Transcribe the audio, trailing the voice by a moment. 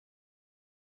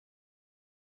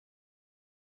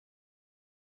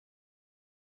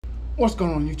What's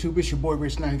going on, YouTube? It's your boy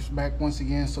Rich Knives back once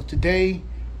again. So today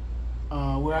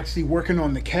we're actually working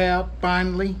on the cab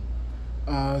finally,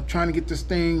 trying to get this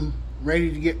thing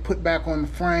ready to get put back on the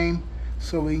frame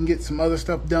so we can get some other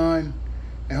stuff done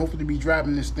and hopefully be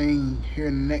driving this thing here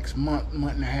in the next month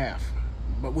and a half,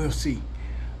 but we'll see.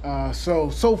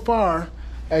 So far,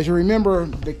 as you remember,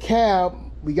 the cab,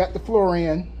 we got the floor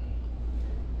in.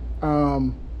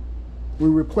 We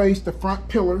replaced the front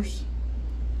pillars.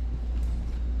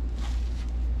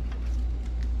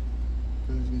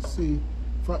 As you can see,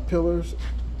 front pillars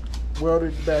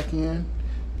welded back in.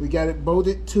 We got it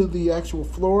bolted to the actual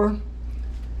floor.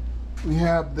 We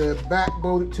have the back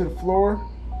bolted to the floor.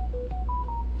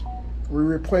 We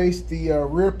replaced the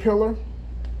rear pillar,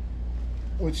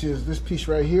 which is this piece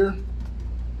right here,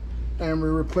 and we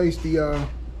replaced the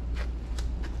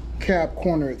cab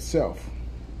corner itself.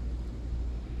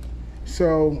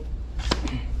 So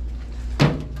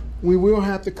we will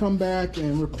have to come back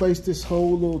and replace this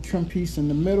whole little trim piece in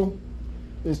the middle.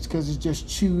 It's because it's just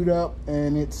chewed up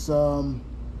and it's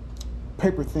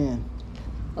paper thin.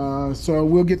 So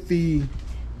we'll get the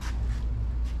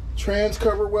trans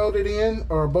cover welded in,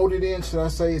 or bolted in, should I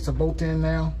say. It's a bolt in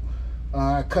now.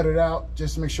 I cut it out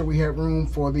just to make sure we have room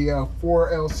for the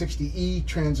 4L60E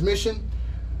transmission,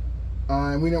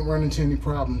 and we don't run into any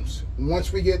problems.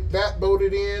 Once we get that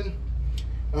bolted in,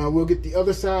 we'll get the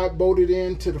other side bolted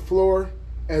into the floor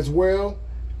as well.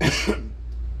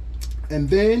 And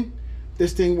then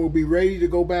this thing will be ready to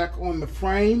go back on the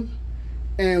frame,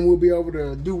 and we'll be able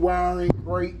to do wiring,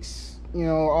 brakes, you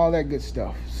know, all that good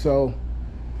stuff. So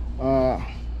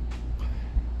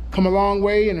come a long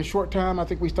way in a short time. I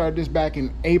think we started this back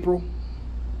in April,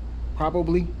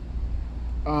 probably.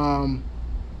 So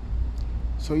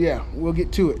yeah, we'll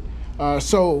get to it.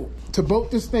 So to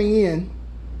bolt this thing in,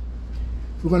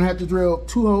 we're gonna have to drill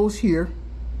 2 holes here,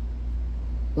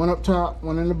 one up top,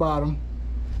 one in the bottom,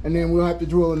 and then we'll have to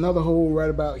drill another hole right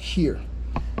about here.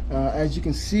 As you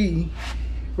can see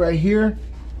right here,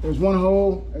 there's 1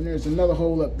 hole and there's another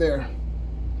hole up there.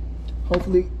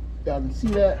 Hopefully y'all can see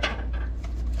that.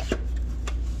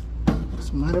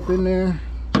 Some right up in there.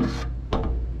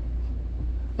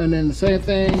 And then the same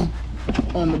thing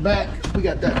on the back. We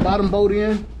got that bottom bolt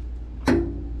in,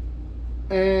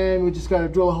 and we just got to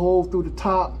drill a hole through the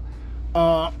top.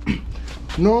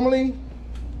 Normally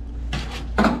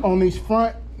on these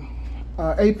front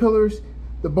A-pillars,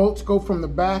 the bolts go from the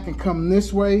back and come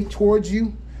this way towards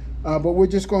you, but we're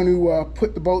just going to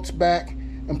put the bolts back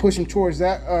and push them towards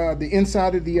that the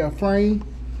inside of the frame.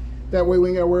 That way we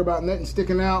ain't got to worry about nothing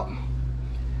sticking out.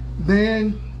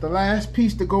 Then the last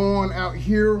piece to go on out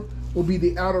here will be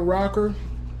the outer rocker,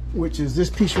 which is this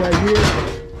piece right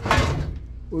here.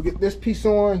 We'll get this piece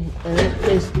on, and it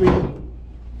basically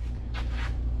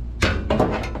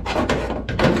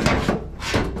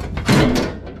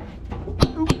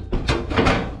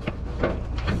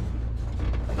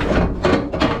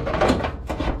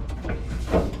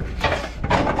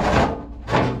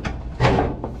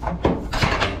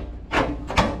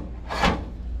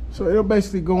so it'll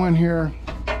basically go in here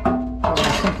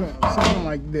something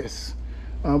like this.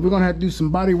 We're gonna have to do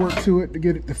some body work to it to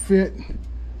get it to fit.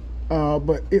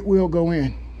 But it will go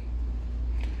in.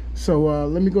 So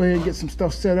let me go ahead and get some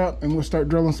stuff set up, and we'll start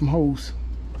drilling some holes.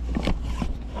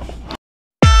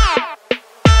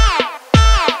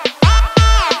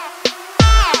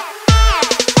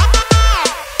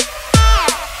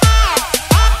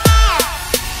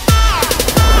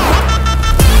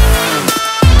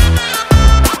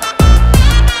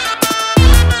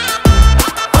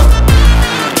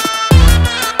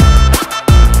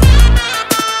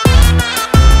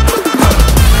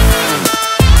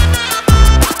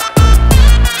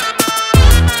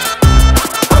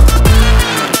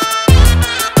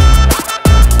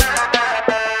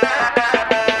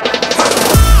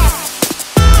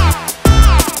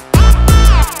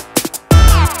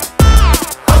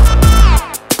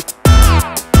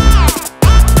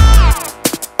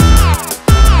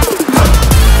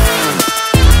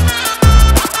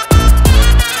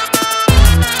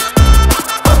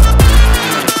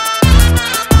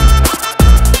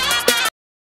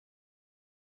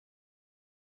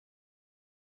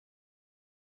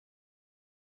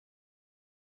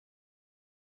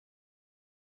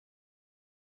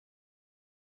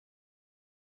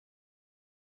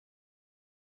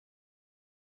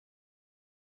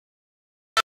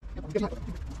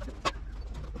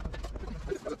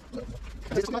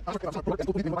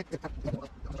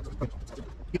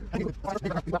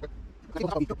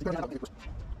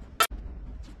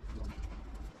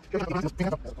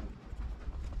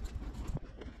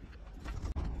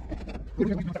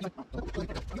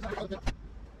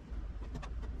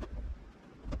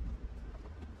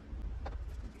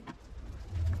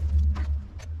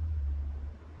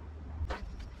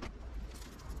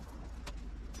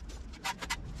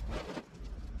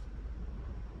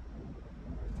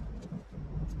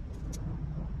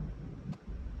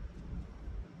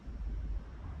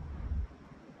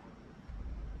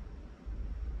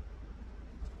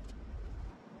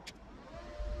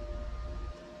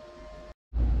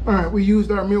 All right, we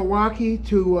used our Milwaukee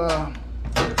to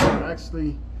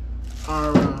actually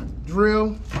our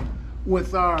drill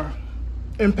with our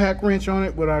impact wrench on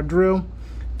it with our drill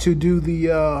to do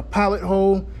the pilot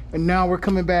hole, and now we're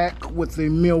coming back with the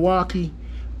Milwaukee,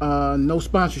 no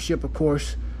sponsorship of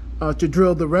course, to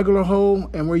drill the regular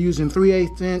hole, and we're using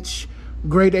 3/8 inch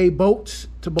grade A bolts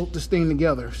to bolt this thing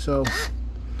together. So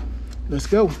let's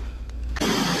go.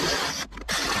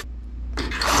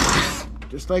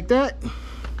 Just like that.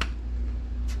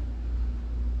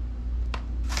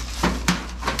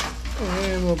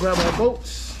 And we'll grab our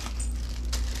bolts.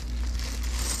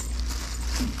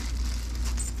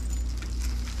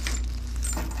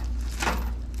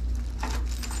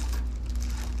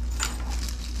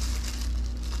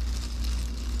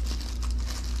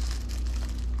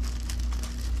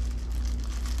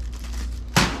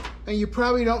 And you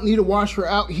probably don't need a washer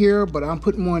out here, but I'm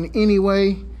putting one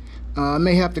anyway. I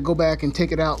may have to go back and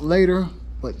take it out later,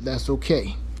 but that's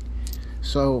okay.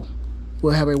 So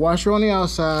we'll have a washer on the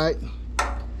outside.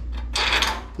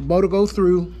 The bolt will go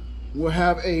through. We'll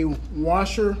have a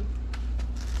washer,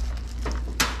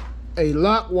 a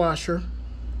lock washer,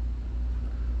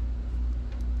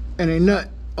 and a nut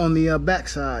on the back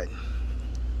side.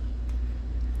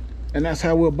 And that's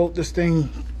how we'll bolt this thing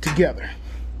together.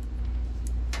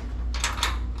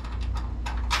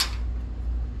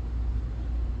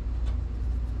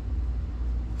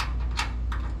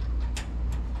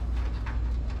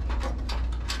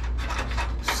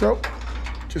 So,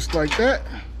 just like that,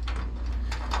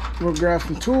 we'll grab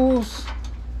some tools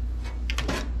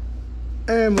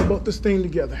and we'll bolt this thing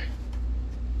together.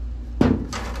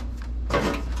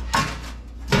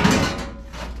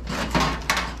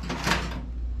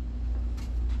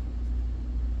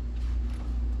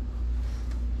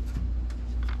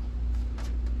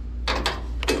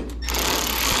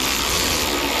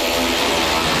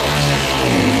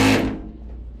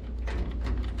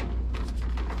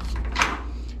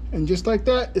 And just like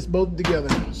that, it's bolted together.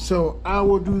 So I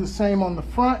will do the same on the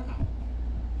front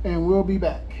and we'll be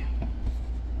back.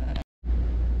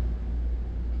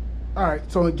 All right,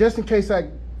 so just in case I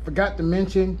forgot to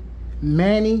mention,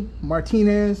 Manny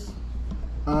Martinez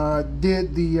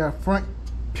did the front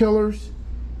pillars.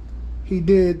 He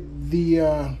did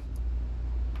the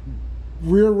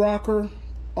rear rocker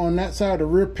on that side, the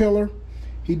rear pillar.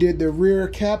 He did the rear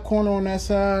cab corner on that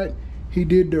side. He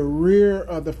did the rear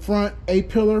of the front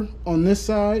A-pillar on this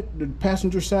side, the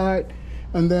passenger side.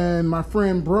 And then my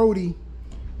friend Brody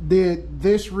did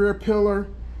this rear pillar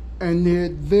and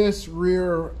did this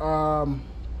rear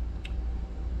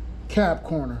cab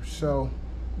corner. So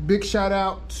big shout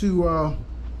out to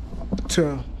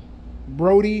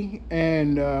Brody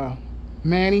and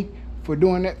Manny for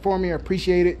doing that for me. I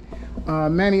appreciate it.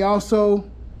 Manny also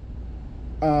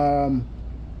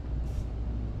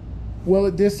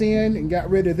welded this in and got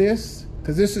rid of this,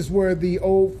 because this is where the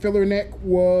old filler neck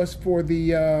was for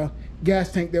the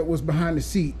gas tank that was behind the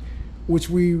seat, which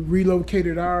we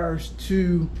relocated ours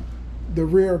to the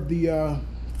rear of the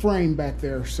frame back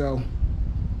there. So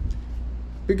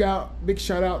big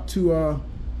shout out to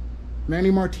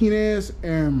Manny Martinez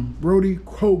and Brody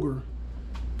Koger.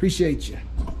 Appreciate you.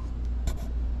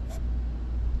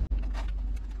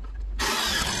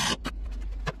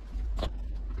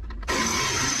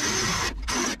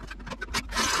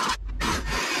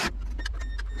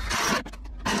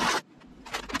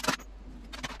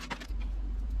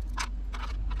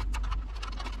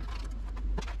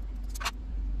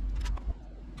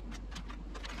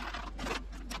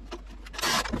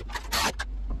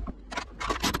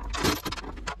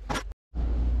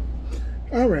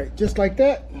 All right, just like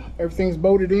that, everything's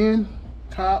bolted in,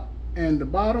 top and the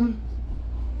bottom,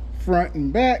 front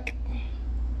and back.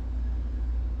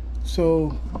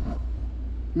 So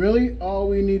really all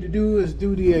we need to do is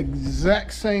do the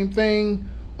exact same thing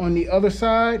on the other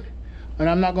side, and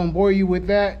I'm not gonna bore you with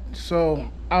that, so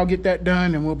I'll get that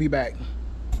done and we'll be back.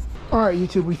 All right,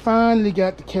 YouTube, we finally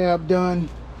got the cab done.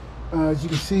 As you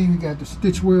can see, we got the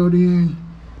stitch weld in,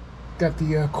 got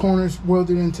the corners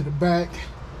welded into the back.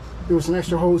 There was some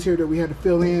extra holes here that we had to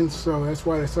fill in, so that's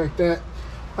why it's like that.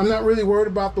 I'm not really worried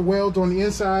about the welds on the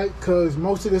inside because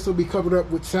most of this will be covered up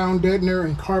with sound deadener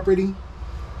and carpeting.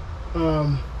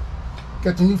 Got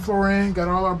the new floor in, got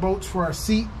all our bolts for our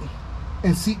seat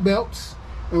and seat belts,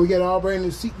 and we got all brand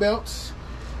new seat belts.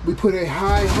 We put a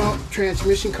high hump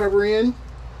transmission cover in,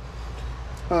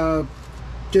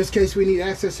 just in case we need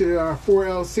access to our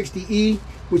 4L60E,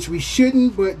 which we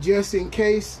shouldn't, but just in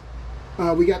case.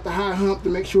 We got the high hump to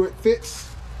make sure it fits.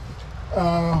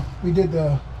 We did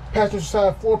the passenger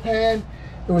side floor pan.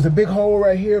 There was a big hole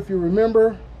right here, if you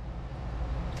remember.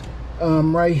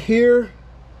 Right here,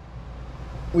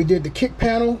 We did the kick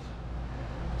panel,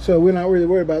 so we're not really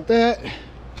worried about that.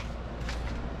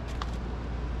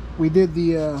 We did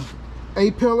the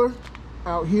A pillar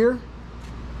out here.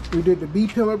 We did the B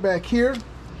pillar back here.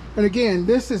 And again,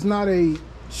 this is not a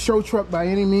show truck by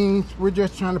any means. We're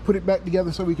just trying to put it back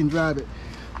together so we can drive it.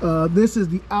 This is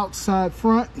the outside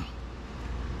front.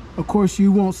 Of course,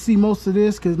 you won't see most of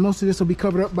this because most of this will be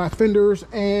covered up by fenders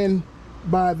and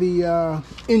by the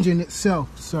engine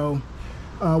itself. So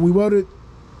we welded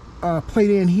plate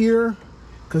in here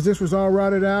because this was all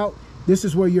routed out. This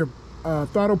is where your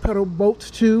throttle pedal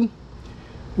bolts to.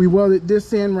 We welded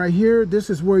this in right here. This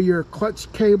is where your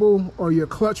clutch cable or your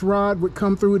clutch rod would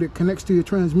come through that connects to your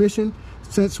transmission.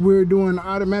 Since we're doing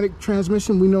automatic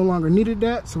transmission, we no longer needed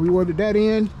that, so we welded that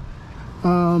in.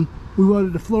 We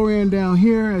welded the floor in down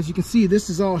here. As you can see, this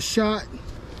is all shot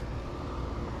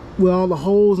with all the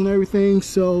holes and everything,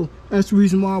 so that's the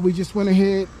reason why we just went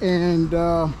ahead and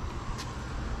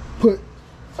put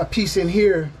a piece in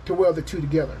here to weld the two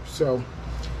together. So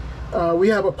we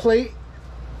have a plate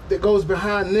that goes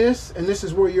behind this, and this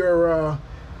is where your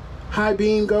high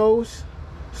beam goes.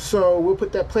 So we'll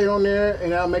put that plate on there,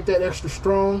 and I'll make that extra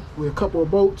strong with a couple of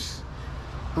bolts.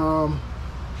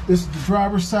 This is the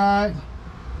driver's side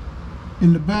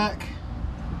in the back.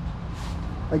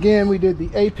 Again, we did the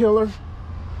A pillar,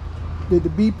 did the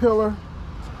B pillar,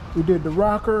 we did the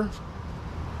rocker.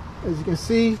 As you can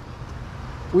see,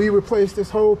 we replaced this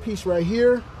whole piece right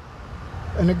here.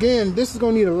 And again, this is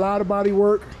going to need a lot of body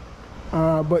work,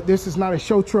 but this is not a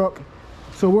show truck.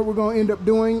 So what we're going to end up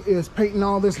doing is painting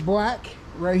all this black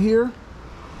right here.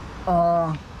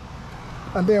 And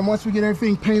then once we get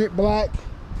everything painted black,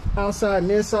 outside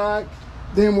and inside,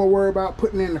 then we'll worry about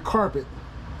putting in the carpet.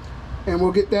 And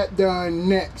we'll get that done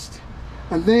next.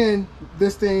 And then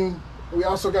this thing, we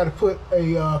also got to put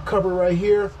a cover right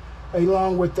here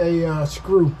along with a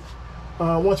screw.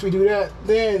 Once we do that,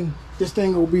 then this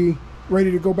thing will be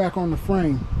ready to go back on the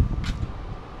frame.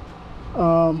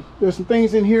 There's some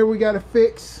things in here we got to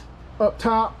fix up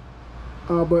top,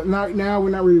 but not now.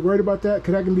 We're not really worried about that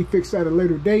because that can be fixed at a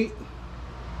later date.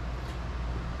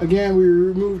 Again, we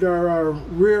removed our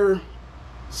rear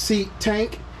seat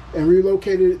tank and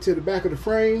relocated it to the back of the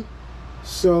frame.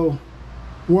 So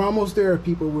we're almost there,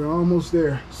 people. We're almost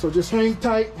there. So just hang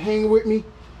tight, hang with me,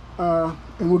 and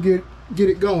we'll get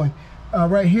it going.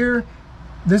 Right here,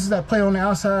 this is that plate on the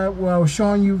outside where I was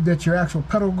showing you that your actual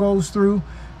pedal goes through.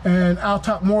 And I'll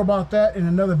talk more about that in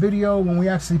another video when we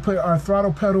actually put our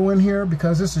throttle pedal in here,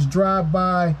 because this is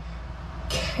drive-by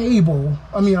cable.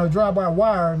 I mean, drive-by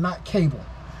wire, not cable.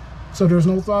 So there's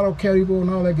no throttle cable and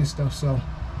all that good stuff. So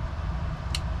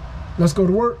let's go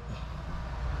to work.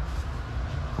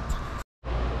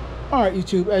 All right,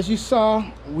 YouTube, as you saw,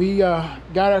 we got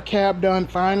our cab done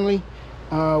finally.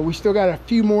 We still got a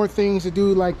few more things to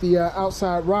do, like the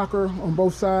outside rocker on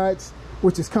both sides,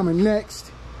 which is coming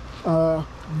next.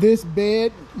 This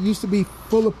bed used to be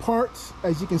full of parts.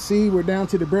 As you can see, we're down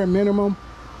to the bare minimum.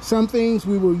 Some things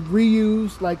we will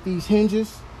reuse, like these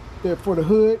hinges for the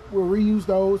hood. We'll reuse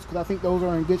those because I think those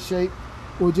are in good shape.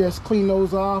 We'll just clean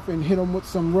those off and hit them with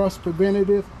some rust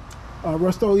preventative,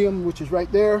 Rust-Oleum, which is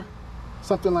right there,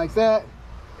 something like that,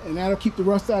 and that'll keep the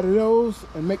rust out of those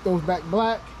and make those back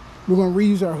black. We're going to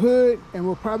reuse our hood, and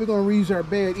we're probably going to reuse our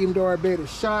bed, even though our bed is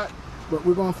shot, but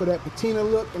we're going for that patina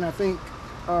look, and I think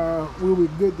we'll be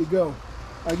good to go.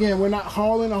 Again, we're not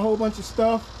hauling a whole bunch of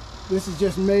stuff. This is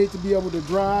just made to be able to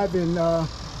drive and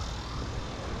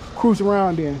cruise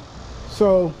around in.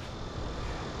 So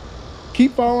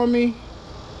keep following me.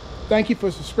 Thank you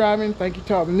for subscribing. Thank you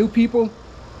to all the new people.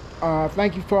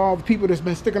 Thank you for all the people that's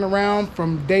been sticking around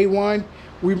from day one.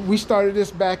 We started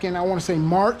this back in, I want to say,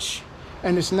 March,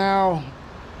 and it's now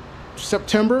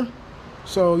September.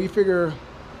 So you figure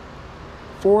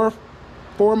four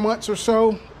months or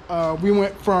so. We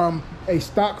went from a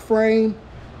stock frame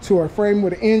to a frame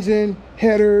with an engine,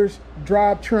 headers,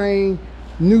 drivetrain,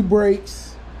 new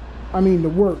brakes. I mean, the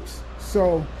works.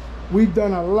 So we've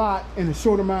done a lot in a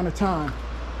short amount of time.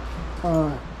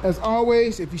 As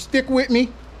always, if you stick with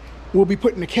me, we'll be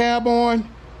putting the cab on.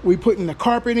 We're putting the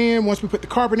carpet in. Once we put the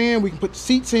carpet in, we can put the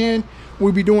seats in.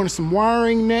 We'll be doing some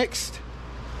wiring next.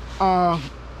 And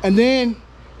then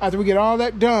after we get all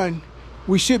that done,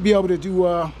 we should be able to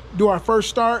do our first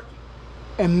start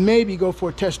and maybe go for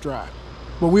a test drive.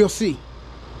 But we'll see.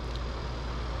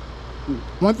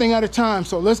 One thing at a time.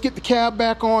 So let's get the cab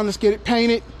back on. Let's get it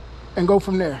painted and go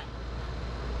from there.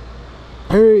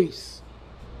 Peace.